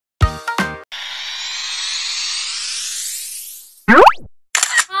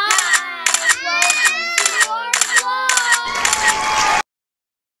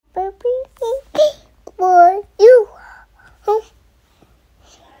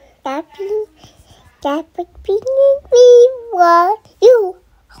Tapping, tapping, we want you.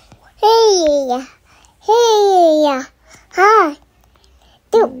 Hey, yeah, hey, yeah, hi.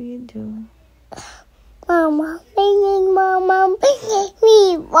 What do you do? Mama, mama,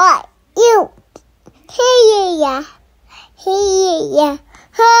 we want you. Hey, yeah, hey, yeah,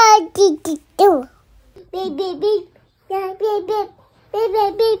 hi, did you do? Beep, beep, beep, yeah, beep, beep, beep,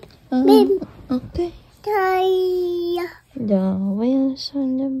 beep, beep, beep. Okay. Tie. The wheels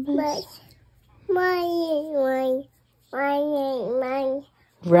on the bus. My.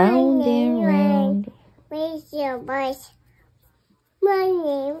 Round and round. Where's your bus? My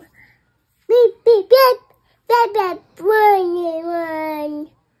name. Beep, beep, beep. Beep, beep. Run.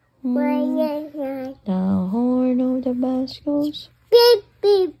 My name. The horn of the bus goes. Beep,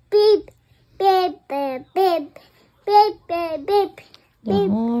 beep, beep. Beep, beep, beep. Beep, beep, beep. The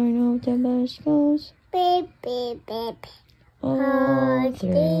horn of the bus goes. Beep, beep, beep. All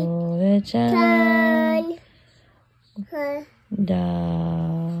through the town.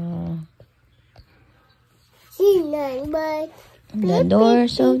 The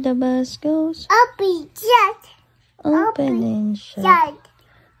doors of the bus goes. Open, shut. Open and shut.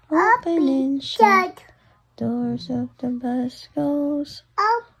 Open and shut. Doors of the bus goes.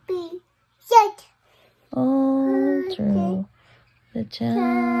 Open, shut. All through the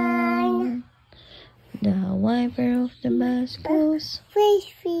town. The wiper of the bus goes.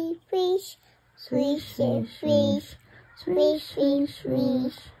 Fish, fish, fish. Swish, Fish, swish, fish. swish, swish,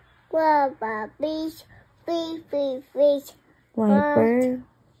 swish. Rubber, fish. Fish, fish, fish. Wiper.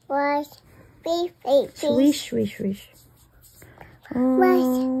 Wash, fish, fish, fish. Swish, swish, swish.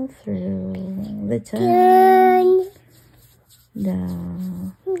 All through the town. Turn.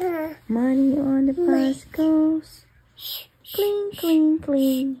 The money on the bus goes. Cling, cling,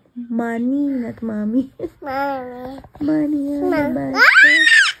 cling. Money, not mommy. Mommy. Money on the bus goes.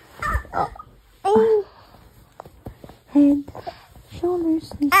 Oh. Head,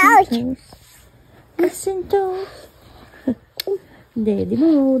 shoulders, knees Ouch. and toes. Knees and toes. Daddy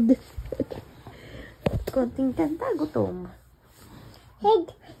mode. Konting kanta, gutom.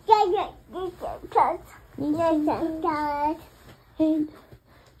 Head, Head,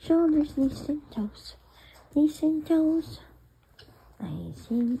 shoulders, knees and toes. Knees and toes. I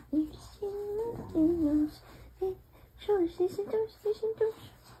see, ears, nothing else. Head, shoulders, knees and toes, knees and toes.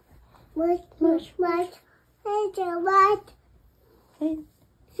 Mush. What? Head, march.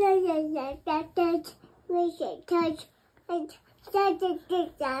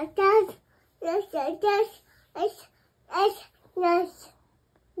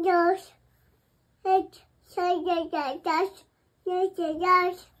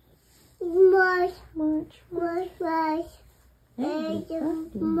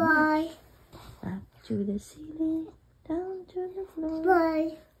 Everybody march. Up to the ceiling, down to the floor.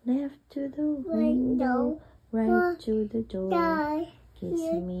 Left to the window, right to the door. Kiss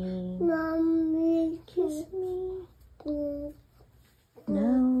me, kiss me.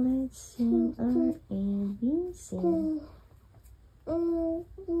 Now let's sing our ABC.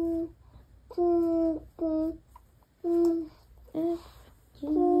 F, G,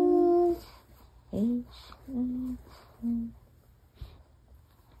 H, I,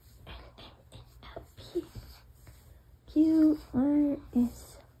 P, Q, R,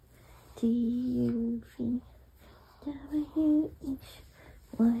 S, T, U, V, W, H,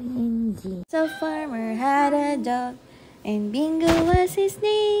 Y, and Z. So farmer had a dog, and Bingo was his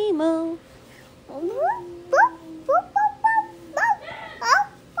name. Oh,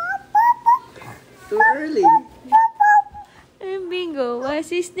 Too early. and Bingo was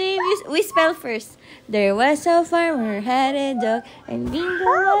his name. We spell first. There was a farmer had a dog, and Bingo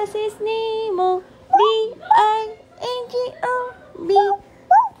was his name. Oh, B-I-N-G-O, B.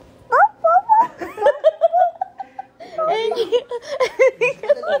 And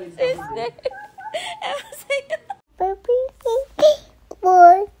Bingo was his name. I was like,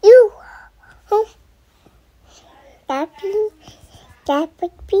 For you. Tapping,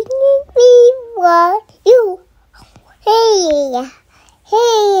 we want you. Hey,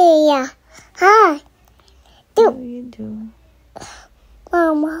 yeah, hi. what do you do?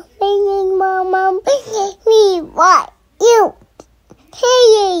 Mama, mama, we want you.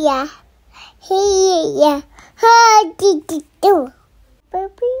 Hey, yeah, hi, did you do? For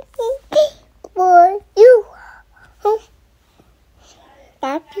you.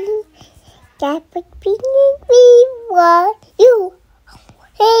 Tapping, we want you.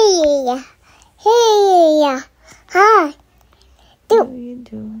 Hey, yeah, hi. What do you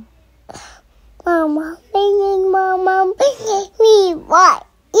do? Mama, we want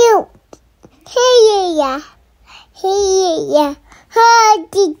you. Hey, yeah, How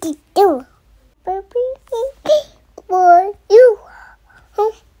did you do? Baby, for you.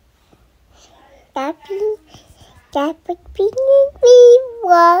 Happy, happy,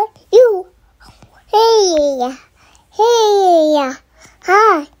 for you. Hey, yeah. Hey, yeah.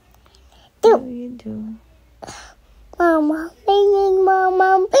 Hi. What do you do? Mama, singing,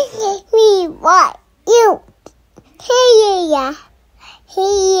 Mama, me, what you? Hey, yeah.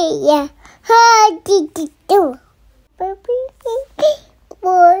 Hey, yeah. How did you do? Baby,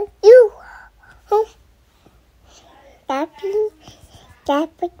 for you. Happy,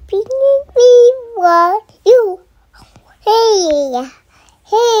 happy, for you. Hey, yeah.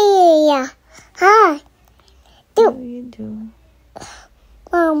 Hey, yeah. Hi. What do you do?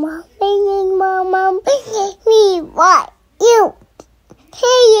 Mama, singing, Mama, me, what you?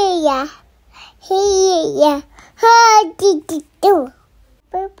 Hey, yeah. Hey, yeah. How did you do?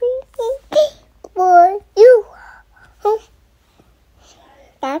 Baby, for you.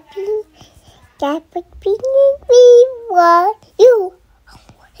 Happy, happy, for you.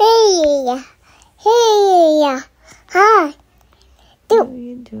 Hey, yeah. Hey, yeah. Hi. What do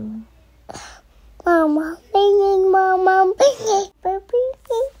you do? Mama, singing, Mama, baby,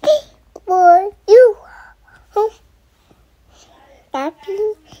 for you. Happy,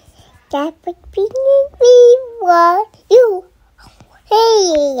 happy, for you.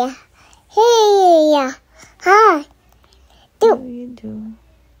 Hey, yeah. Hey, yeah. Hi. What do you do?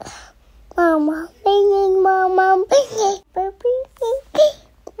 Mama, singing, Mama, baby,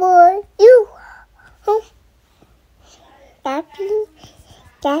 for you. Happy,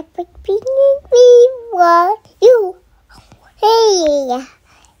 happy, for you. Hey, yeah.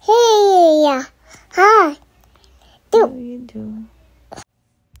 Hey, yeah. Hi. What do you do?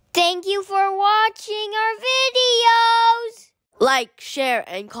 Thank you for watching our videos. Like, share,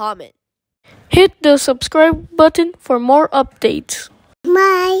 and comment. Hit the subscribe button for more updates.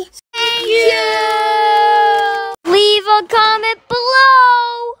 Bye. Thank you. Leave a comment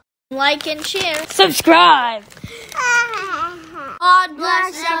below. Like and share. Subscribe! God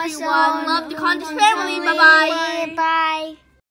bless everyone. Love the Condes family. Bye-bye. Bye.